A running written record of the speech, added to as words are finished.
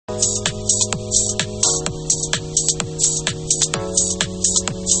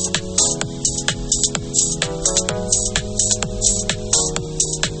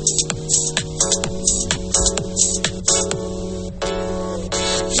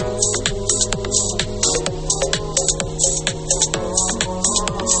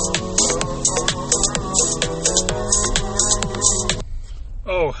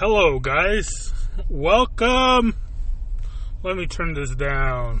Hello guys, welcome. Let me turn this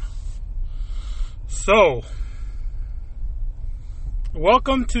down. So,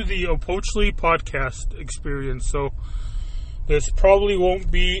 welcome to the Opochli podcast experience. So, this probably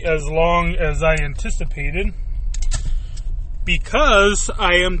won't be as long as I anticipated because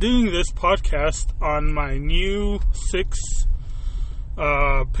I am doing this podcast on my new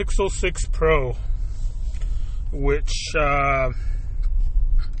Pixel 6 Pro, which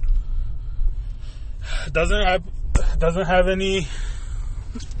doesn't have any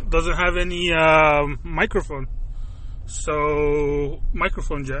microphone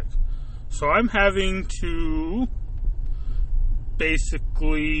jack. So I'm having to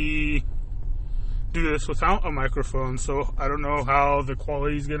basically do this without a microphone. So I don't know how the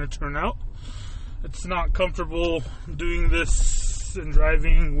quality is going to turn out. It's not comfortable doing this and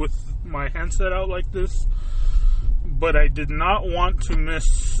driving with my handset out like this. But I did not want to miss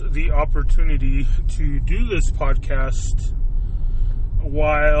the opportunity to do this podcast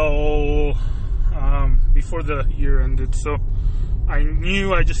while before the year ended. So I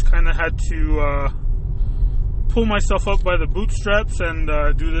knew I just kind of had to pull myself up by the bootstraps and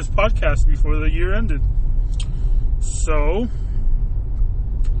do this podcast before the year ended. So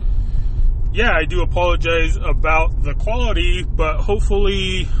yeah, I do apologize about the quality, but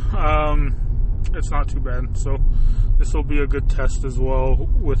hopefully it's not too bad. So this will be a good test as well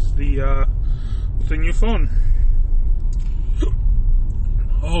with the new phone.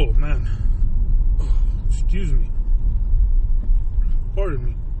 Oh man, excuse me, pardon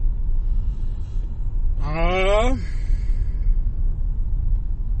me.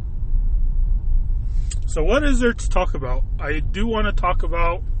 So what is there to talk about? I do want to talk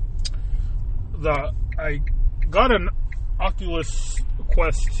about I got an Oculus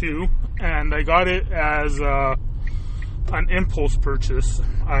Quest 2, and I got it as an impulse purchase.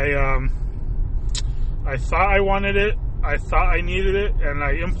 I thought I wanted it, I thought I needed it, and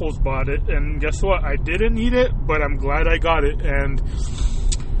I impulse bought it. And guess what? I didn't need it, but I'm glad I got it. And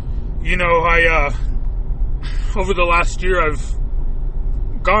you know, I over the last year I've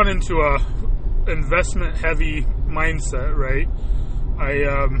gone into a investment heavy mindset, right? I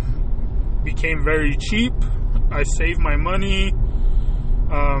became very cheap. I saved my money.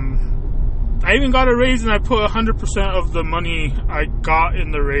 I even got a raise, and I put 100% of the money I got in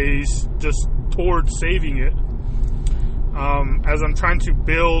the raise just towards saving it. As I'm trying to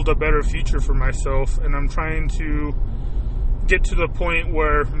build a better future for myself, and I'm trying to get to the point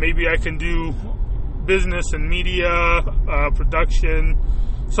where maybe I can do business and media, production,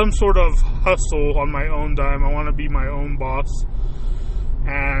 some sort of hustle on my own dime. I want to be my own boss.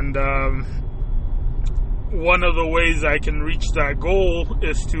 And one of the ways I can reach that goal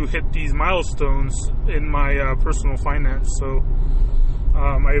is to hit these milestones in my personal finance. So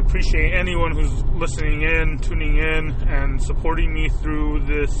I appreciate anyone who's listening in, tuning in, and supporting me through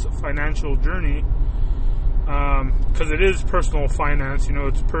this financial journey. Because it is personal finance, you know,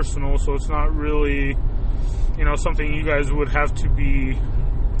 it's personal, so it's not really, you know, something you guys would have to be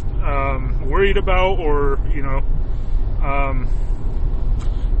worried about, or, you know,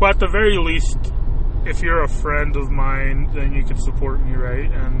 but at the very least, if you're a friend of mine, then you can support me,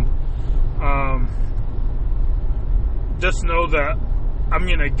 right? And just know that I'm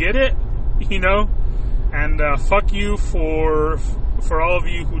gonna get it, you know. And fuck you for all of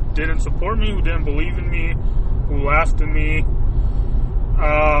you who didn't support me, who didn't believe in me, who laughed at me.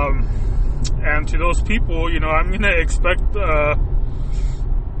 And to those people, you know, I'm gonna expect an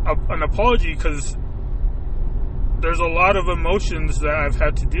apology, because there's a lot of emotions that I've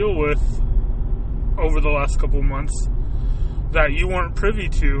had to deal with over the last couple of months that you weren't privy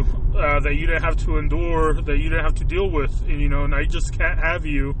to, that you didn't have to endure, that you didn't have to deal with, and, you know, and I just can't have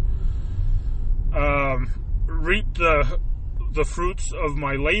you reap the fruits of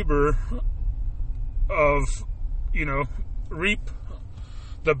my labor, of, you know, reap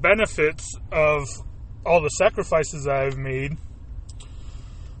the benefits of all the sacrifices that I've made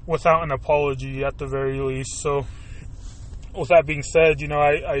without an apology at the very least. So with that being said, you know,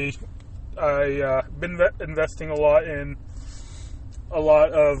 I been investing a lot in a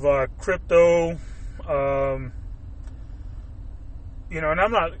lot of crypto, you know, and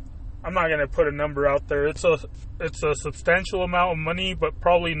I'm not going to put a number out there. It's a substantial amount of money, but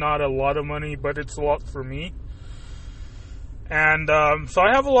probably not a lot of money, but it's a lot for me. And so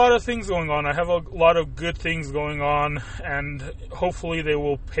I have a lot of things going on. I have a lot of good things going on, and hopefully they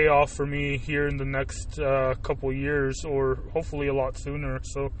will pay off for me here in the next couple years, or hopefully a lot sooner.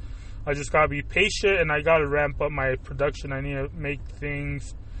 So I just got to be patient, and I got to ramp up my production. I need to make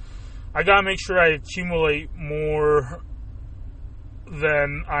things. I got to make sure I accumulate more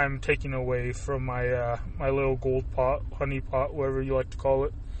then I'm taking away from my my little gold pot, honey pot, whatever you like to call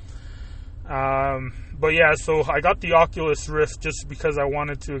it. But yeah, so I got the Oculus Rift just because I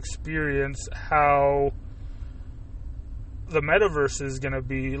wanted to experience how the metaverse is going to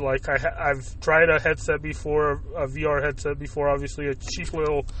be. Like, I've tried a headset before, a VR headset before, obviously a cheap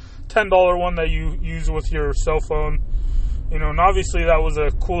little $10 one that you use with your cell phone, you know, and obviously that was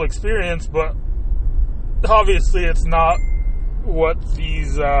a cool experience, but obviously it's not what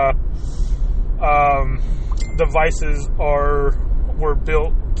these devices were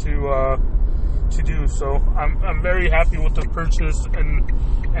built to do. So I'm very happy with the purchase, and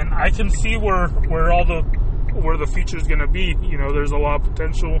I can see where the future is going to be. You know, there's a lot of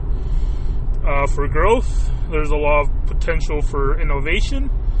potential for growth. There's a lot of potential for innovation,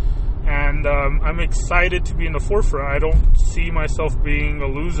 and I'm excited to be in the forefront. I don't see myself being a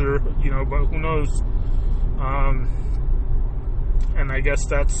loser, you know, but who knows? And I guess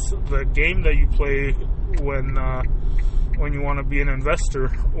that's the game that you play when you want to be an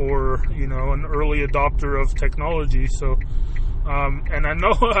investor or, you know, an early adopter of technology. So, and I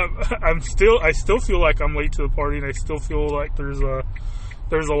know I still feel like I'm late to the party, and I still feel like there's a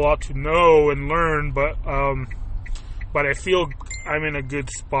lot to know and learn, but I feel I'm in a good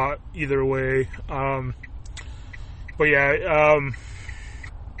spot either way. But yeah,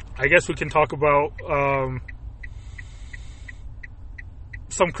 I guess we can talk about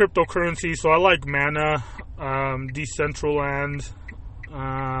some cryptocurrency. So I like Mana, Decentraland,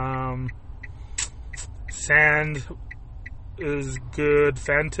 Sand is good,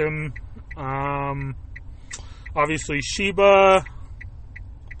 Phantom, obviously Shiba,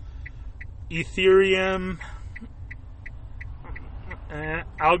 Ethereum,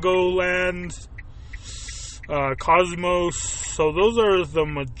 Algorand, Cosmos. So those are the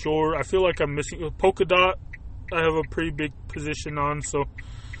major. I feel like I'm missing Polkadot. I have a pretty big position on. So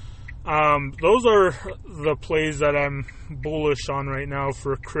those are the plays that I'm bullish on right now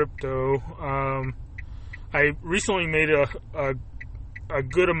for crypto. I recently made a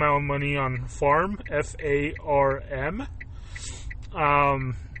good amount of money on Farm, FARM.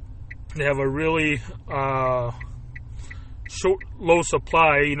 They have a really low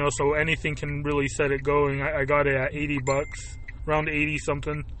supply, you know, so anything can really set it going. I got it at $80, around 80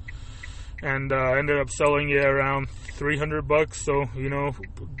 something, and ended up selling it around $300. So, you know,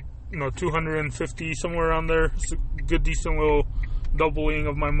 250 somewhere around there. It's a good, decent little doubling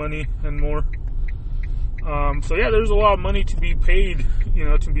of my money and more. So yeah, there's a lot of money to be paid, you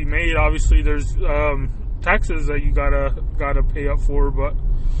know, to be made. Obviously, there's taxes that you gotta pay up for, but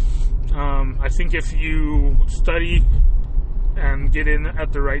I think if you study and get in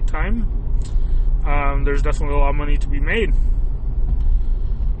at the right time, there's definitely a lot of money to be made.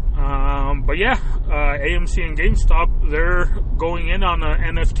 But yeah, AMC and GameStop, they're going in on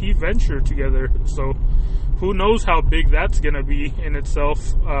an NFT venture together. So who knows how big that's going to be in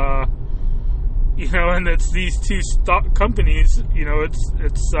itself. You know, and it's these two stock companies, you know,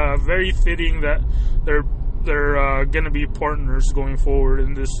 it's very fitting that they're going to be partners going forward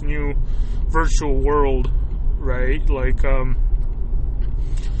in this new virtual world, right? Like,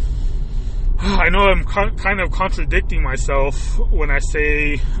 I know I'm kind of contradicting myself when I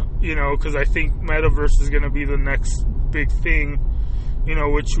say, you know, because I think metaverse is going to be the next big thing, you know,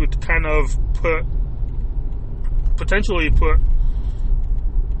 which would kind of potentially put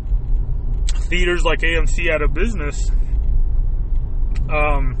theaters like AMC out of business.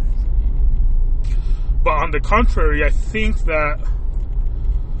 But on the contrary, I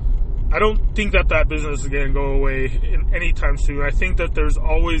don't think that business is going to go away anytime soon. I think that there's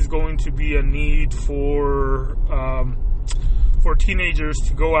always going to be a need for teenagers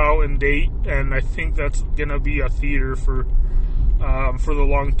to go out and date, and I think that's going to be a theater for the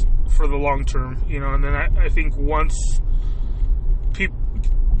long term, you know. And then I think once people,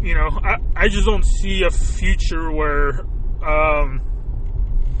 you know, I just don't see a future where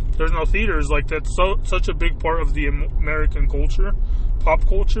there's no theaters. Like, that's such a big part of the American culture, pop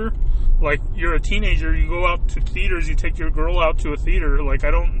culture. Like, you're a teenager, you go out to theaters, you take your girl out to a theater. Like,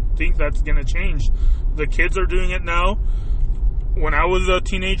 I don't think that's going to change. The kids are doing it now. When I was a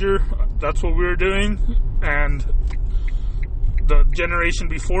teenager, that's what we were doing. And the generation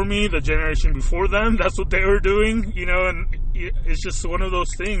before me, the generation before them, that's what they were doing, you know. And it's just one of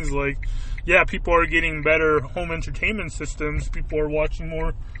those things. Like, yeah, people are getting better home entertainment systems. People are watching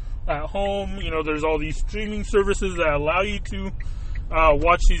more at home. You know, there's all these streaming services that allow you to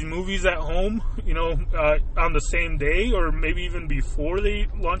watch these movies at home, you know, on the same day or maybe even before they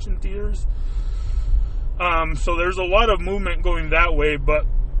launch in theaters. So there's a lot of movement going that way, but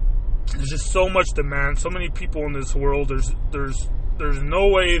there's just so much demand, so many people in this world. There's there's no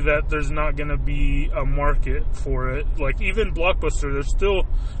way that there's not going to be a market for it. Like, even Blockbuster, I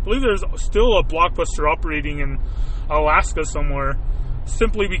believe there's still a Blockbuster operating in Alaska somewhere,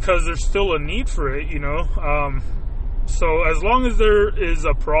 simply because there's still a need for it, so as long as there is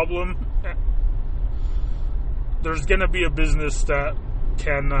a problem, there's going to be a business that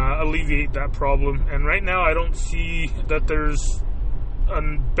can alleviate that problem. And right now I don't see that there's a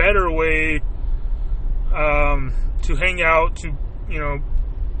better way to hang out, to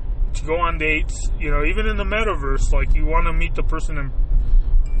go on dates, even in the metaverse. Like, you want to meet the person in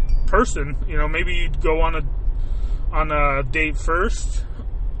person, maybe you'd go on a date first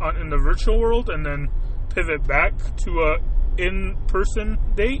in the virtual world and then pivot back to a in-person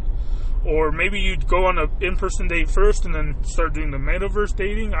date. Or maybe you'd go on an in-person date first and then start doing the metaverse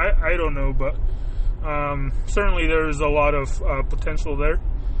dating. I don't know, but certainly there's a lot of potential there.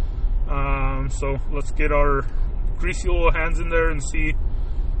 So let's get our greasy little hands in there and see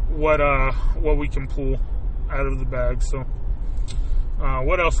what we can pull out of the bag. So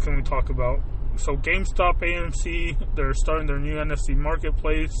what else can we talk about? So GameStop, AMC, they're starting their new NFC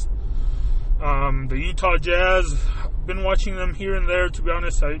marketplace. The Utah Jazz, been watching them here and there. To be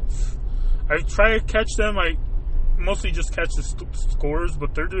honest, I try to catch them. I mostly just catch the scores,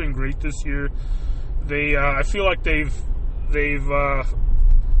 but they're doing great this year. I feel like they've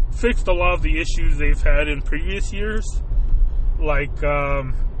fixed a lot of the issues they've had in previous years. Like,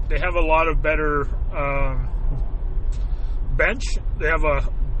 they have a lot of better bench. They have a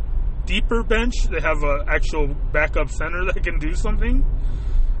deeper bench. They have an actual backup center that can do something.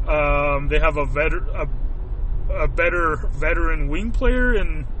 They have a better veteran wing player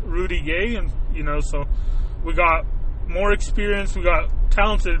in Rudy Gay, and so we got more experience. We got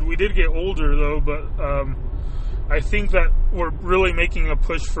talented. We did get older though, but I think that we're really making a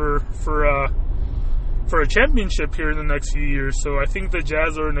push for a championship here in the next few years. So I think the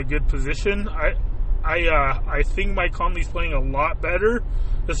Jazz are in a good position. I think Mike Conley's playing a lot better,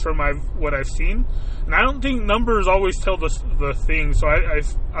 just from what I've seen, and I don't think numbers always tell the thing. So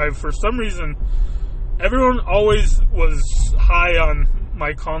I for some reason, everyone always was high on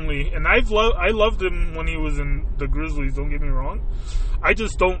Mike Conley, and I loved him when he was in the Grizzlies. Don't get me wrong. I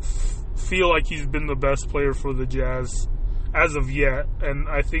just don't feel like he's been the best player for the Jazz as of yet, and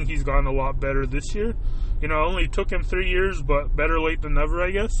I think he's gotten a lot better this year. It only took him 3 years, but better late than never,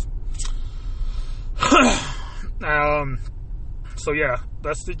 I guess. So yeah,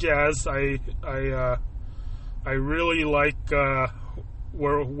 that's the Jazz. I really like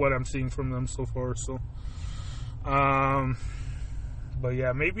what I'm seeing from them so far. So, but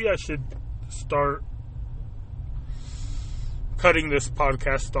yeah, maybe I should start cutting this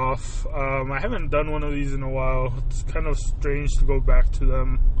podcast off. I haven't done one of these in a while. It's kind of strange to go back to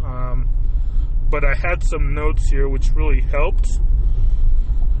them. But I had some notes here which really helped.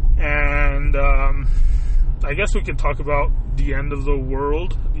 And I guess we can talk about the end of the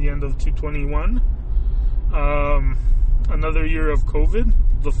world, the end of 2021. Another year of COVID,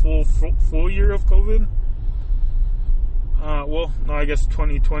 the full year of COVID. Well, no, I guess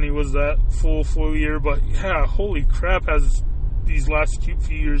 2020 was that full year, but yeah, holy crap, has these last few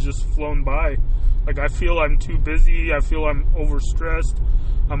years just flown by. Like, I feel I'm too busy, I feel I'm overstressed,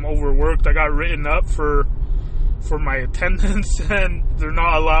 I'm overworked. I got written up for my attendance, and they're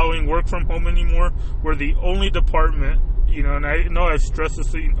not allowing work from home anymore. We're the only department, and I know I've stressed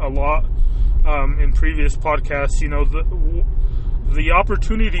this a lot in previous podcasts. The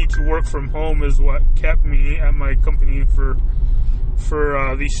opportunity to work from home is what kept me at my company for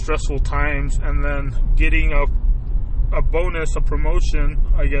these stressful times, and then getting a bonus, a promotion,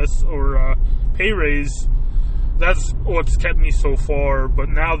 I guess, or a pay raise. That's what's kept me so far. But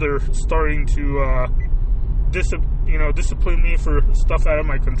now they're starting to discipline me for stuff out of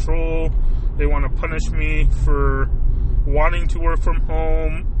my control. They want to punish me for wanting to work from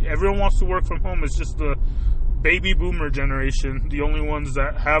home. Everyone wants to work from home. It's just the baby boomer generation, the only ones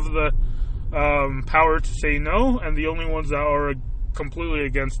that have the power to say no, and the only ones that are completely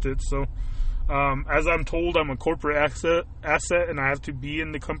against it. So as I'm told, I'm a corporate asset, and I have to be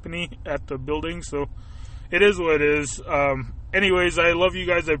in the company at the building. So it is what it is. Anyways, I love you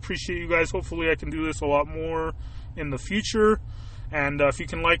guys. I appreciate you guys. Hopefully I can do this a lot more in the future. And if you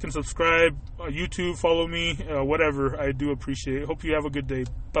can like and subscribe, YouTube, follow me, whatever, I do appreciate it. Hope you have a good day.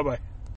 Bye-bye.